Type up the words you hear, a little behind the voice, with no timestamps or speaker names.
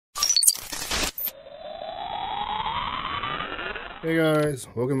Hey guys,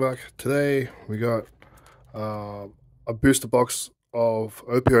 welcome back. Today we got a booster box of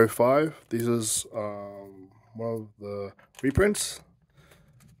OPO5. This is one of the reprints.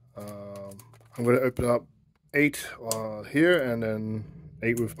 I'm going to open up 8 here and then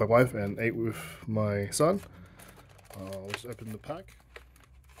 8 with my wife and 8 with my son. Let's open the pack.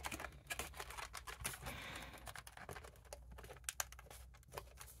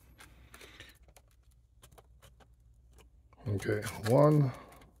 Okay, 1,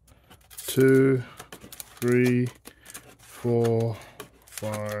 2, 3, 4,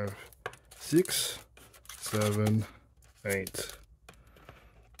 5, 6, 7, 8.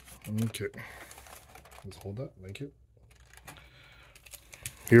 Okay, let's hold that. Thank you.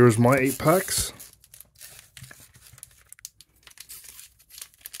 Here's my 8 packs.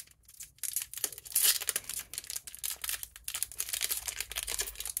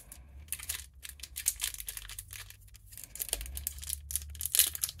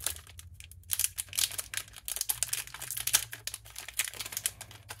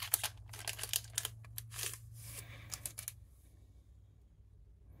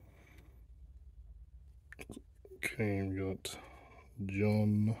 Okay, we got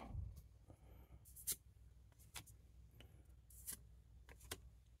John.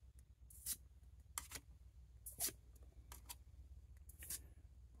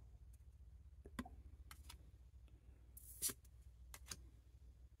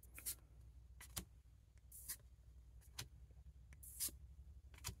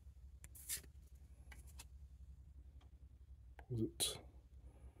 Was it?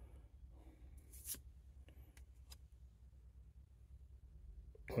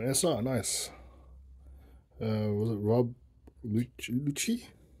 Oh, SR, nice. Was it Rob Lucci?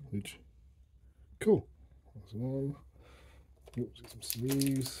 Cool. That's one. Oops, get some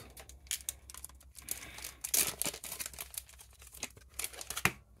sleeves.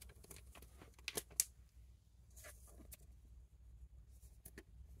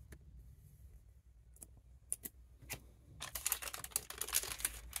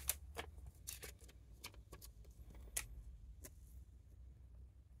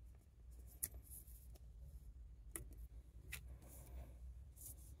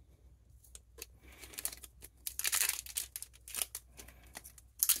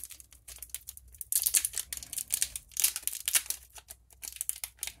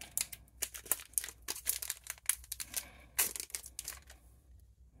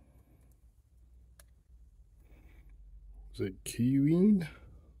 Is it Keween?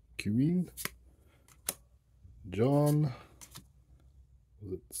 John?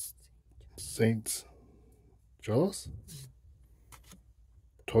 Was it Saint Charles?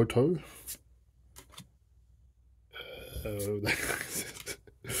 Toto?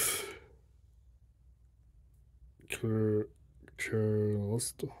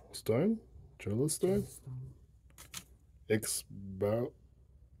 Charleston? X barrels?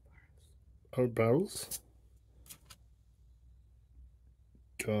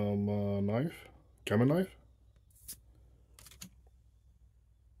 Gamma knife?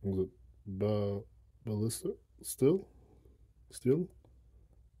 Was it ballista? Steel? Stilly?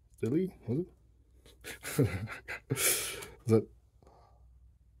 Was it? Is that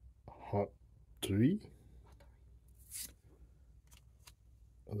Hot 3?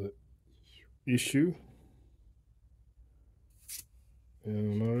 Is it Issue?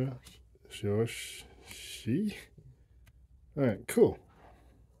 And Shoshi? Alright, cool.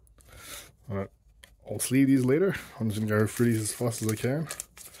 Alright, I'll sleeve these later. I'm just gonna go through these as fast as I can.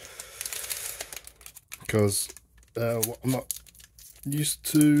 Because I'm not used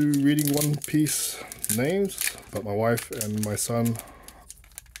to reading One Piece names, but my wife and my son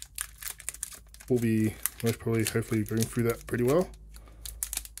will be most probably, hopefully, going through that pretty well.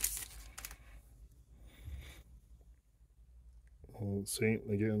 Saint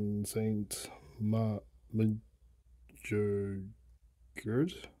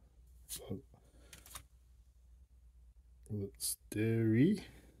Majorgurd. Steri.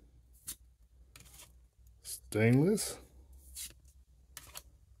 Stainless.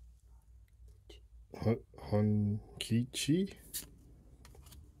 Honkichi.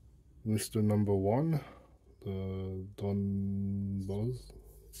 Mr. Number 1. The Don Boz.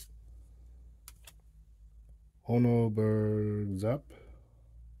 Honoberzap.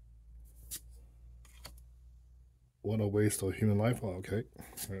 What a waste of human life. Oh, okay.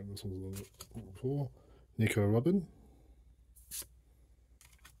 Right, this was a little bit before. Nico Robin.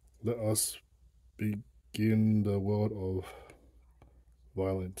 Let us begin the world of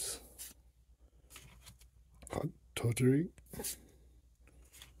violence. Tottery.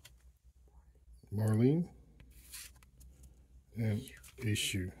 Marlene. and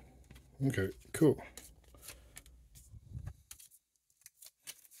issue. Okay, cool.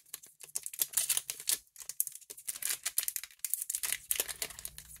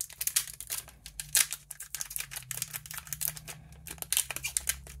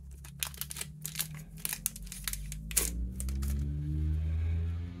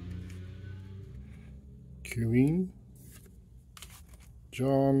 Queen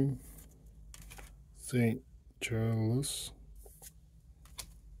John St. Charles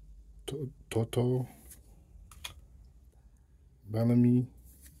Toto Bellamy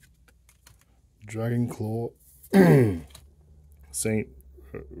Dragon Claw Saint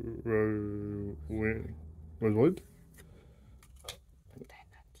Rosewood.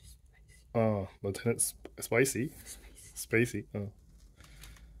 Lieutenant Spicy. Spacey.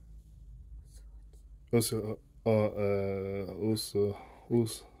 Also,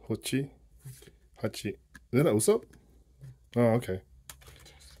 Hochi. Hachi. Is that Usopp? Oh, okay.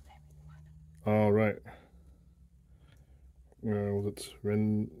 All right. Was it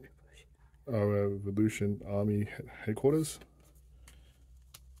Revolution Army headquarters?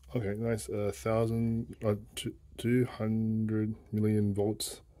 Okay, nice. 200 million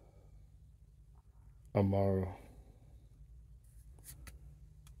volts. Amaro.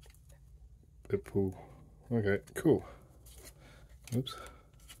 Ipu. Okay, cool. Oops.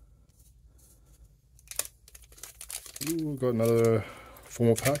 Ooh, got another 4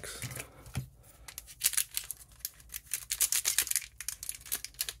 more packs.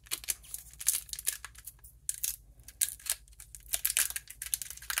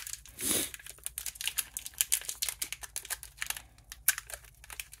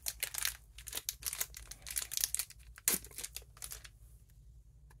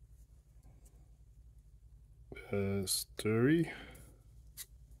 Story.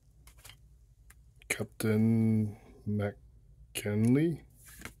 Captain McKinley.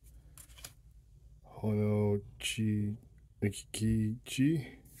 Honochi Nikichi.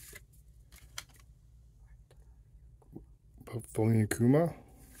 Kuma.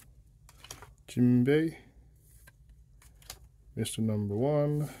 Jinbei. Mr. Number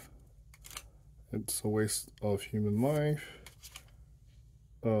 1. It's a waste of human life.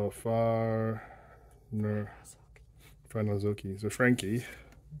 Fire Nazoki. So Frankie.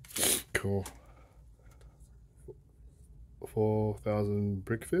 Cool. 4,000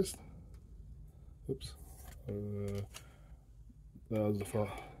 Brickfist. Oops. That was the front.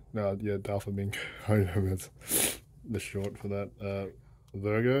 No, yeah, Dalphaming. I know that's the short for that.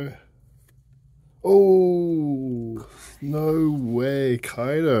 Virgo. Oh, no way,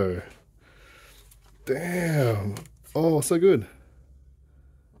 Kaido. Damn. Oh, so good.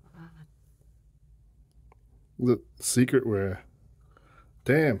 The secret wear.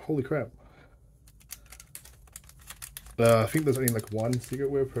 Damn, holy crap. I think there's only like 1 secret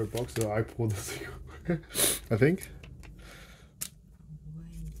wear per box, so I pulled the secret wear. I think.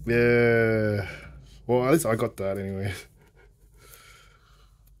 Yeah. Well, at least I got that anyway.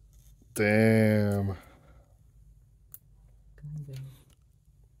 Damn.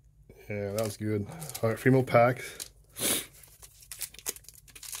 Yeah, that was good. Alright, 3 more packs.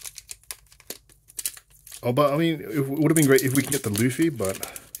 Oh, but I mean, it would have been great if we could get the Luffy, but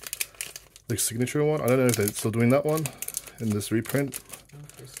the signature one. I don't know if they're still doing that one in this reprint.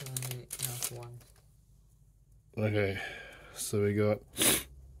 Okay, so we got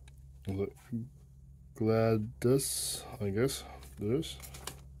Gladys, I guess. This.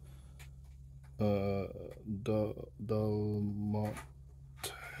 Dalmatan.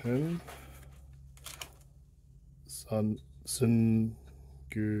 Sungura,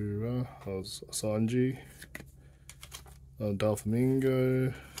 Sanji,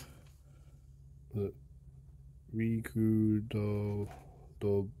 Doflamingo, Riku do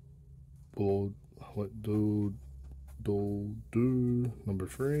number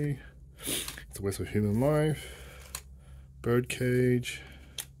 3. It's a waste of human life. Birdcage.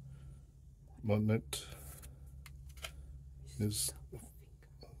 Mudnet is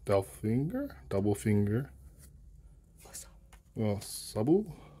double finger. Oh, Sabu.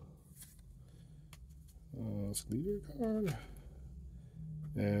 Leader card.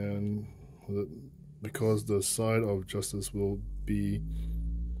 And because the side of justice will be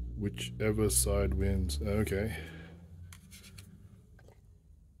whichever side wins. Okay.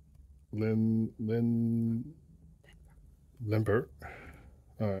 Lemper.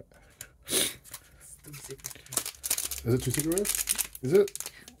 Alright. Is it 2 secret rares? Is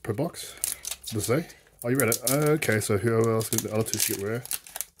it? Per box? Does it say? Oh, you read it. Okay, so who else did the other 2 secret rare?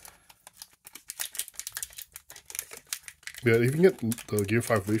 Yeah, if you can get the Gear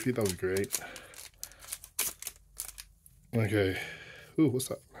 5 Luffy, that would be great. Okay. Ooh, what's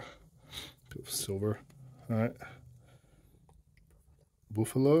that? Bit of silver. Alright.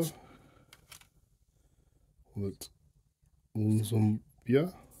 Buffalo. With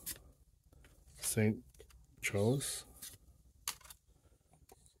Luzombia. St. Charles.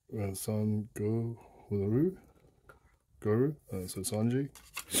 San Goru. Goru. So Sanji.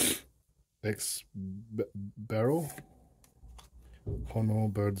 X Barrel.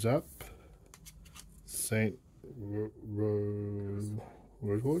 Hono Birdzap. Saint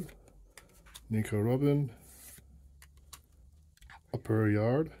Rosewood. Nico Robin. Upper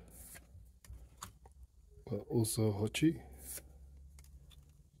Yard. Also Hochi.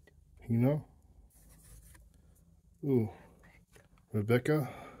 Hino. Ooh. Rebecca.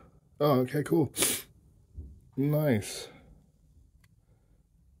 Oh, okay, cool. Nice.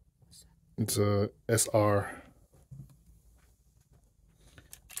 It's a SR.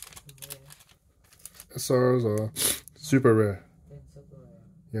 SRs are super rare.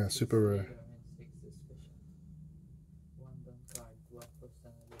 Yeah, super rare.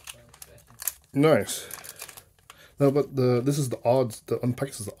 Nice. No, but this is the odds. The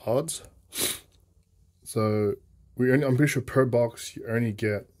unpacks is the odds. So I'm pretty sure per box you only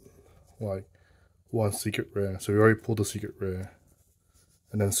get like one secret rare. So we already pulled the secret rare,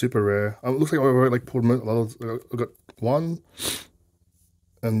 and then super rare. It looks like I already pulled a lot of. I got one,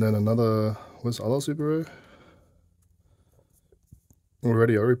 and then another. What's the other super rare? I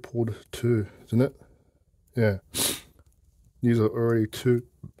already pulled two, isn't it? Yeah. These are already two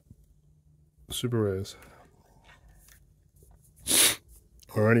super rares.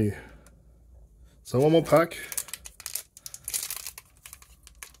 Alrighty. So one more pack.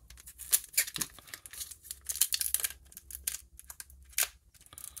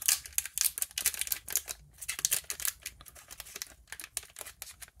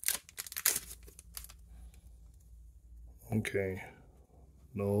 Okay.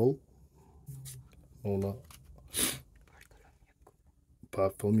 Nola.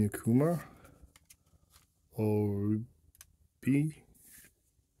 Bartholomew Kumar. Ruby.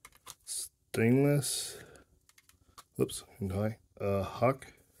 Stainless. Oops, and high.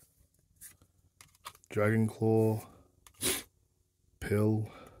 Huck. Dragon Claw. Pill.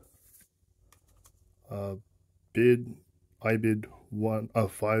 I bid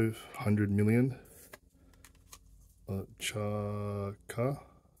 500 million. Chaka.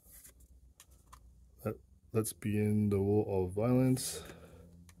 Let's begin the war of violence.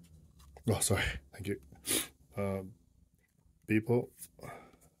 Oh, sorry. Thank you. Beeple.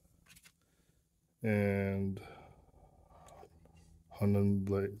 And Honda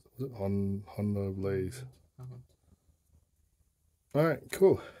Blaze. Was it Honda Blaze? Alright,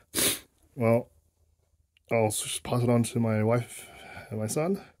 cool. Well, I'll just pass it on to my wife and my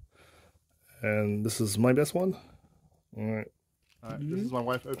son. And this is my best one. Alright. Alright, this is my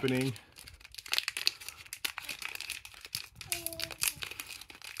wife opening.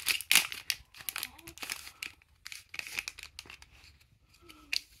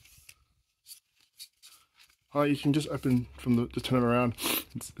 You can just open from just turn it around.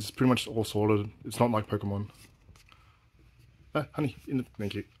 It's pretty much all sorted. It's not like Pokemon. Honey,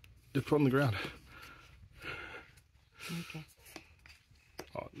 thank you. Just put it on the ground. Okay.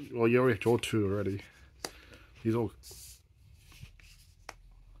 Oh, well, you already draw two already. These all.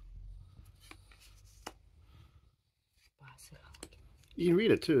 You can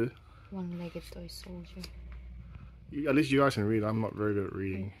read it too. One-legged toy soldier. At least you guys can read. I'm not very good at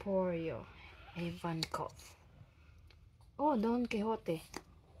reading. Emporio. Ivankov. Oh, Don Quixote.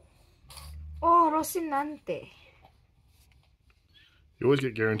 Oh, Rocinante. You always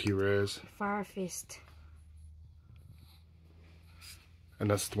get guarantee rares. Fire Fist. And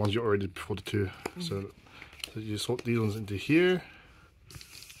that's the ones you already did before the two. So you sort these ones into here.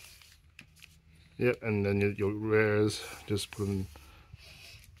 Yep, and then your rares, just put them in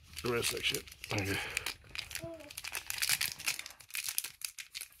the rare section. Okay.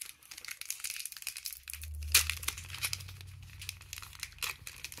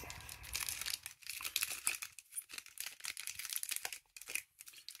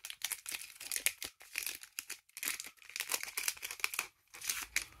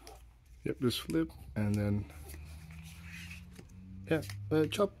 Yep, just flip and then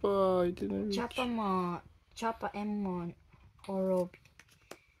Chopper. I didn't. Chopper Emmon Orobi.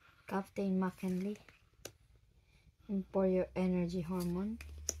 Captain McKinley. Emporio Energy Hormone.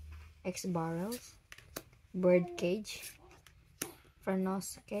 X Barrels. Birdcage.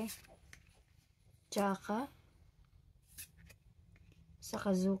 Franosuke. Chaka.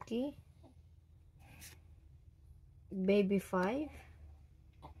 Sakazuki. Baby 5.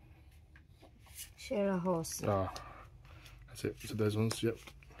 Shirahose. That's it. So those ones, yep.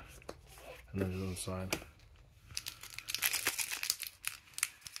 And then on the side.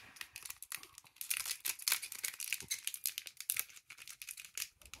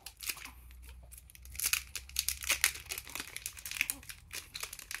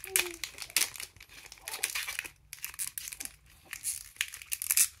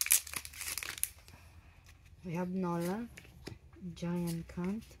 We have Nola, Giant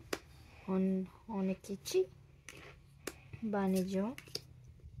Kant, Onikichi, Banijo,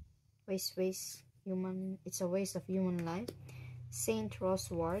 Waste, Human, It's a Waste of Human Life, Saint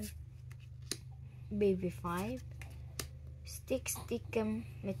Roseward, Baby 5, Stickem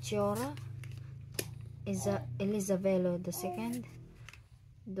Meteora, Elizabelo II,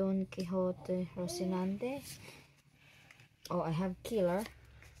 Don Quixote Rocinante. Oh, I have Killer,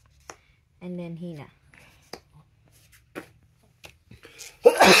 and then Hina.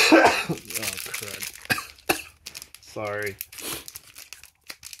 Oh crud. Sorry.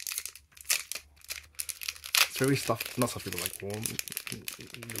 It's very stuffed, not stuffy, but like warm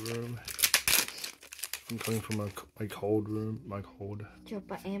in the room. I'm coming from my cold room, my cold.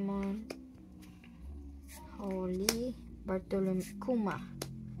 Chopa Emon, Holy, Bartolome Kuma,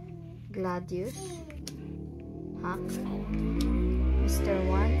 Gladius, Hack, Mr.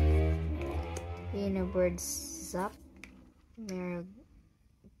 One, Bird Zap,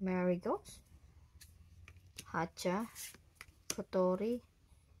 Marigos, Hacha, Kotori,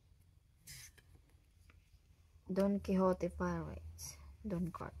 Don Quixote Pirates, Don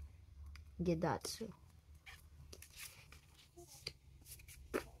Cart, Gedatsu.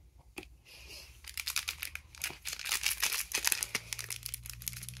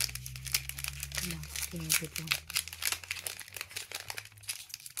 No, give me a good one.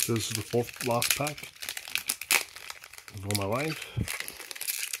 So this is the fourth last pack for my wife.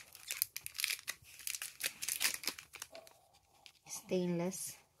 Stainless,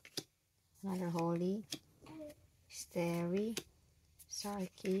 another Holy, Starry,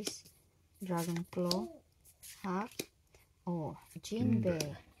 Sarkis, Dragon Claw, Hack, oh,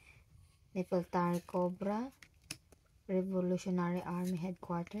 Jinbei, Nefeltari Cobra, Revolutionary Army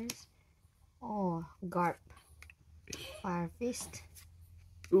Headquarters, oh, Garp, Fire Fist,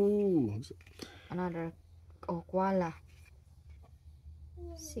 Ooh, another, oh, Koala,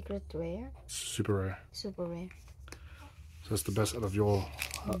 Secret Rare, super rare. Super Rare. So that's the best out of your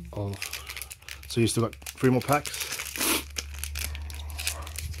so you still got 3 more packs.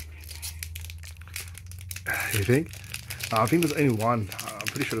 You think? I think there's only one. I'm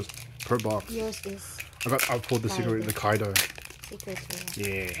pretty sure there's per box. Yours is I pulled the secret, the Kaido. Secret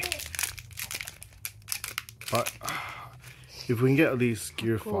Rare. Yeah. But if we can get at least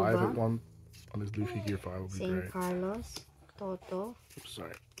Gear 5 at one, at least Luffy Gear 5 would be Saint great. Carlos, Toto, Oops,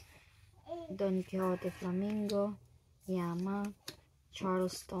 sorry. Don Quixote Flamingo, Yama,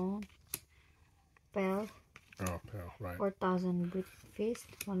 Charleston, Pell, Oh, pal, right. 4,000 Brick Fist,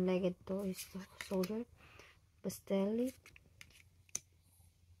 One-Legged Toy Soldier, Pastelli,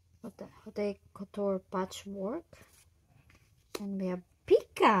 Hote Couture Patchwork, and we have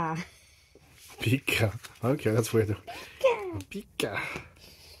Pika. Pika. Okay, that's weird. Pika.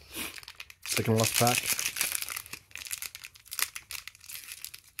 Second last pack.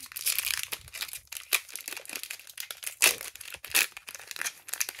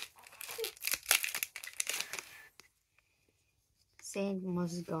 Saint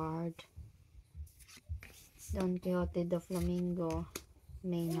Musgard, Don Quixote the Flamingo,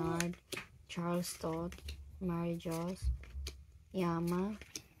 Maynard, Charles Todd, Mary Jaws, Yama,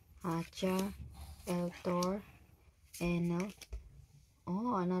 Hacha, Eltor, Enel,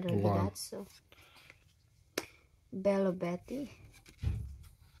 oh, another Gidatsu, Bello Betty,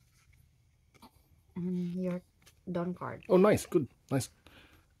 and your Don card, Oh, nice. Good. Nice.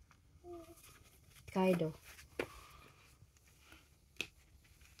 Kaido.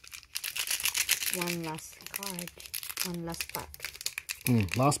 One last card, one last pack.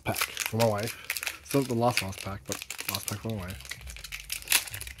 Last pack for my wife. Still the last pack, but last pack for my wife.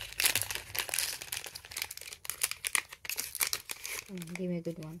 Give me a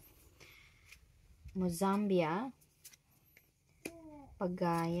good one. Mozambia,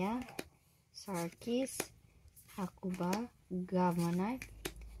 Pagaya, Sarkis, Hakuba, Gavanite,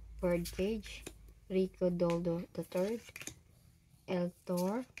 Birdcage, Rico Doldo III,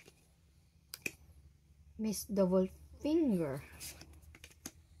 Eltor, Miss Double Finger,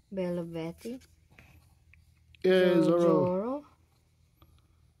 Bello Betty, Zoro. Zoro.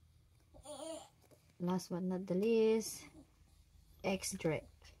 Last but not the least, X-Drake.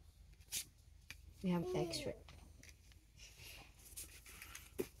 We have X-Drake.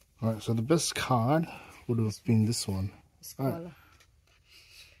 Alright, so the best card would have been this one. Escola.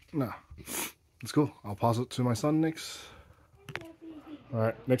 Nah, it's cool. I'll pass it to my son next.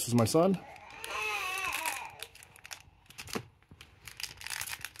 Alright, next is my son.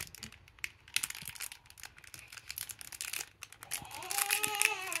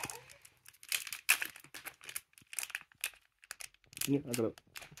 Yeah, I got it.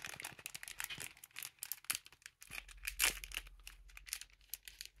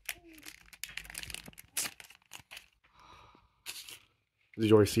 Did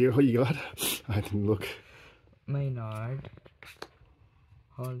you already see it? What you got? I didn't look. Maynard,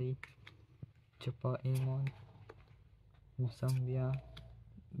 Holly, Chupaimon, Musambia,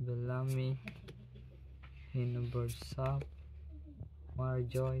 Bellamy, Hindenburg Sap, Mar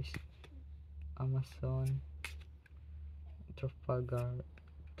Joyce, Amazon, Trafalgar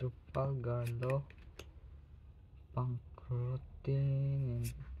Law, Pancrotin,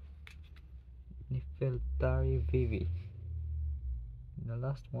 and Nefeltari Vivi. The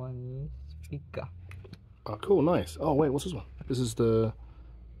last one is Pika. Oh, cool, nice. Oh, wait, what's this one? This is the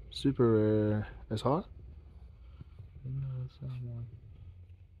super rare SR?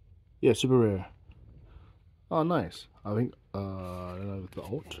 Yeah, super rare. Oh, nice. I think, I don't know, the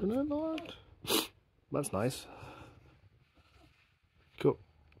alternate art? That's nice. Cool.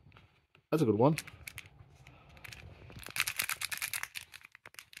 That's a good one.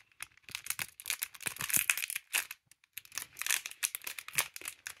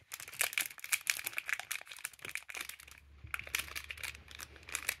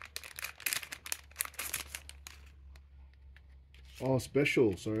 Oh,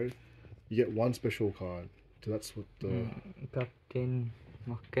 special, sorry. You get one special card. So that's what the... Captain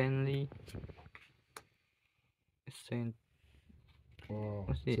McKinley, Saint Oh,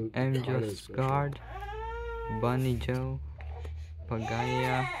 the so M. card is Just special. Guard, Bunny Joe,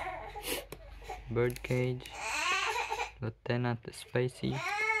 Pagaya, Birdcage, Lieutenant Spacey,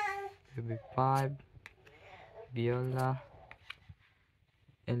 BB5, Viola,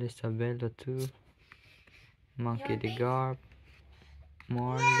 Elisabella 2, Monkey the Garb,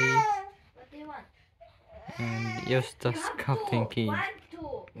 Morley, and Eustace Captain Kid.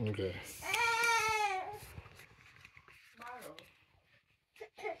 Okay.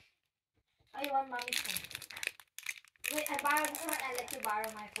 I want mommy's phone. Wait, I borrow this one. I let you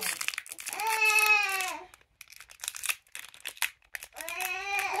borrow my phone.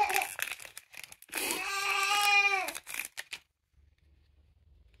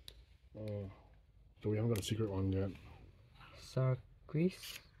 Oh, so we haven't got a secret one yet.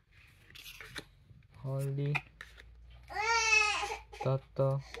 Sarkis, Holly,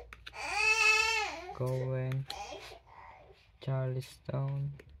 Toto, Cohen, Charlie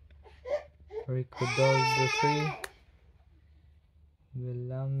Stone, Rico Doldo 3,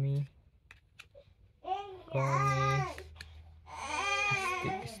 Bellamy, Connie,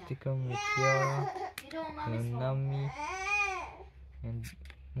 Sticker Meteora, Lunami, and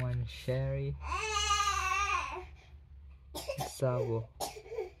one Sherry, Sabo.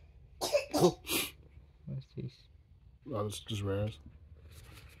 Cool. What's this? Oh, it's just rares.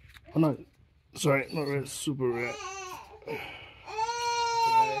 Oh, no. Sorry, not rare, super rare.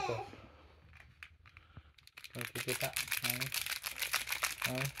 Nakikita?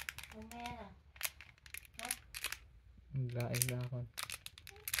 Lain na ako.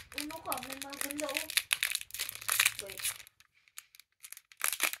 Uno ka, may maganda oh. Wait.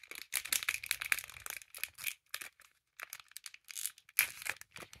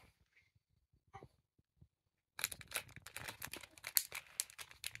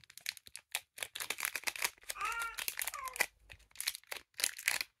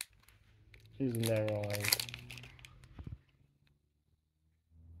 He's narrow eyes.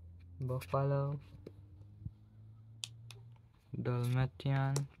 Buffalo,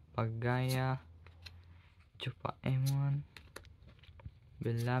 Dalmatian, Pagaya, Chupaemon,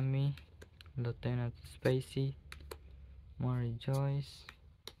 Bellamy, Lieutenant Spacey, Mary Joyce,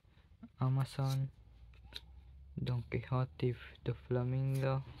 Amazon, Don Quixote the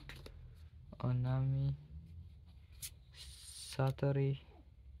Flamingo, Onami, Satori,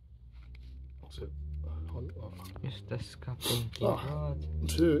 What's it? Eustace Captain Kid Oh, Rod,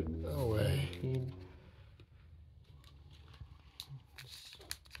 two. No way. Kid,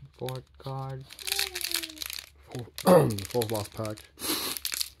 Support Card, Fourth last pack.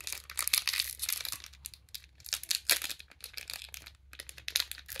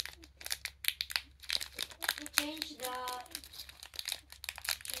 To change the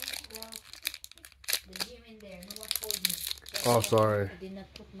gym in there. No one told me. Oh, sorry. I did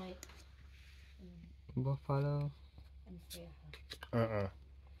not put my Buffalo,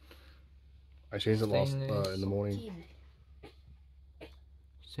 I changed it last Stainless. in the morning. kid.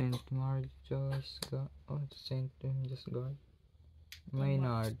 Saint Marjo's God. Oh, Saint Marjo's God.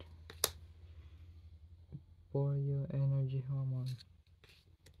 Maynard. For your energy hormone.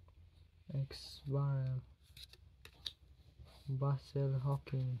 X Barrel. Basil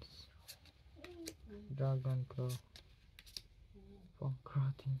Hawkins. Dragon Claw.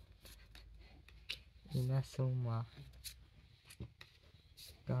 Pancrotin. Inazuma.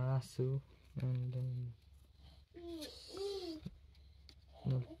 Karasu. And then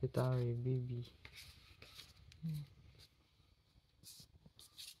Nulfitari BB.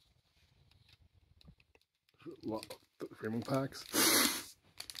 Lot of framing packs.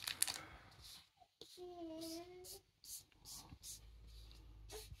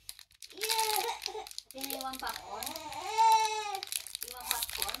 You want popcorn? You want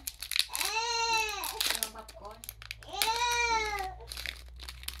popcorn? You want popcorn?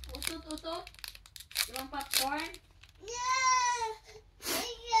 Utut. You want popcorn?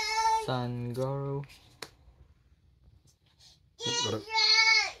 Sangoro. Got it.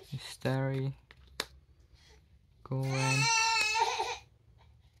 Mystery. Cohen.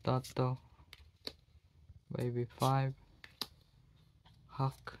 Toto. Baby 5.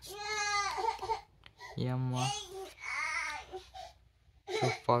 Huck. Yama.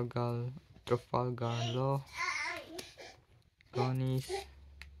 Trafalgar Law. Gonis.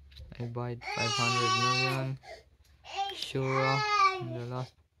 I bite 500 million. Shura. And the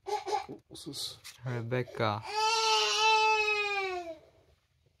last What's this? Rebecca.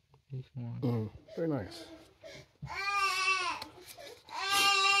 This one. Very nice.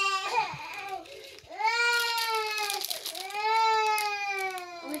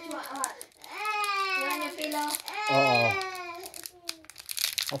 Which one? What? You want your pillow?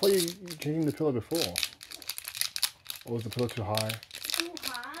 I thought you were changing the pillow before. Or was the pillow too high? Too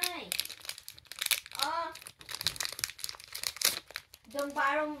high. Oh. Don't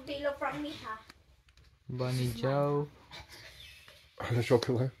borrow pillow from me, huh? Bunny Joe. That's your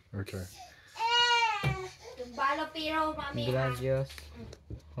pillow? Okay. Don't borrow pillow, mommy. Gladius.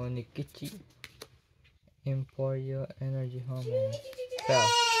 Honikichi. Emporio Energy Hormone. Fell.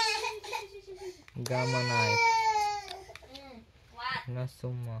 Gamma Knife. What?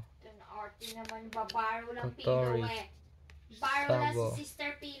 Nasuma. Arty naman, babaro lang Kotori. pillow eh. Baro lang Sabo. si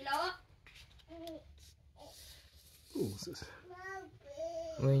Sister Pillow. Ooh, what's this?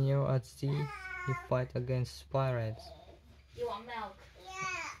 When you're at sea, you fight against pirates. You want milk?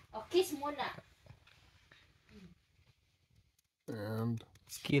 Yeah. Oh, kiss muna. And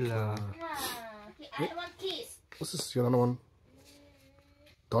Killer. I don't want kiss. what's this? You got another one?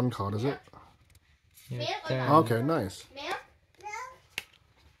 Don card, is it? Your Milk or turn. not? Okay, nice. Milk?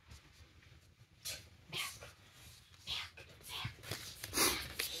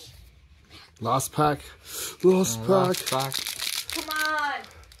 Last pack. Last pack. Last pack. Come on.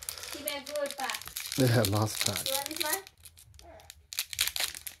 Give me a good pack. Yeah, last pack. You want this one?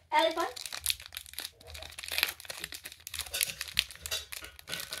 Elephant?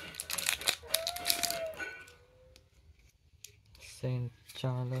 Saint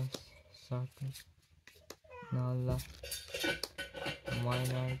Charles. Sarkin. Nala.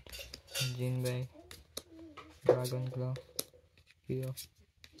 Maynard. Jinbei. Dragon Claw. Pio.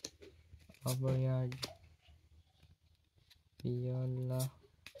 Overyard. Viola.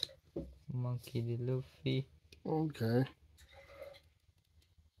 Monkey D. Luffy. Okay.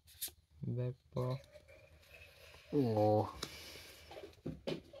 Beppo. Oh.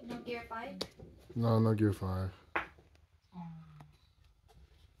 No gear 5? No, no gear 5.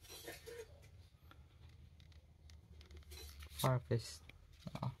 Harvest.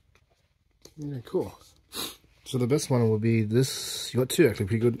 Yeah, cool. So the best one will be this. You got two actually,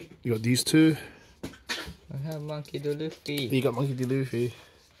 pretty good. You got these two. I have Monkey D. Luffy. You got Monkey D. Luffy.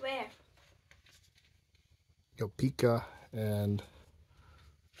 Where? You got Pika and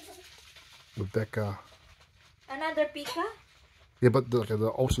Rebecca. Another Pika? Yeah, but the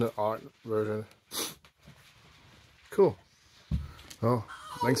alternate art version. Cool. Well,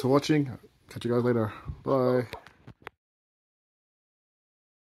 thanks for watching. Catch you guys later. Bye.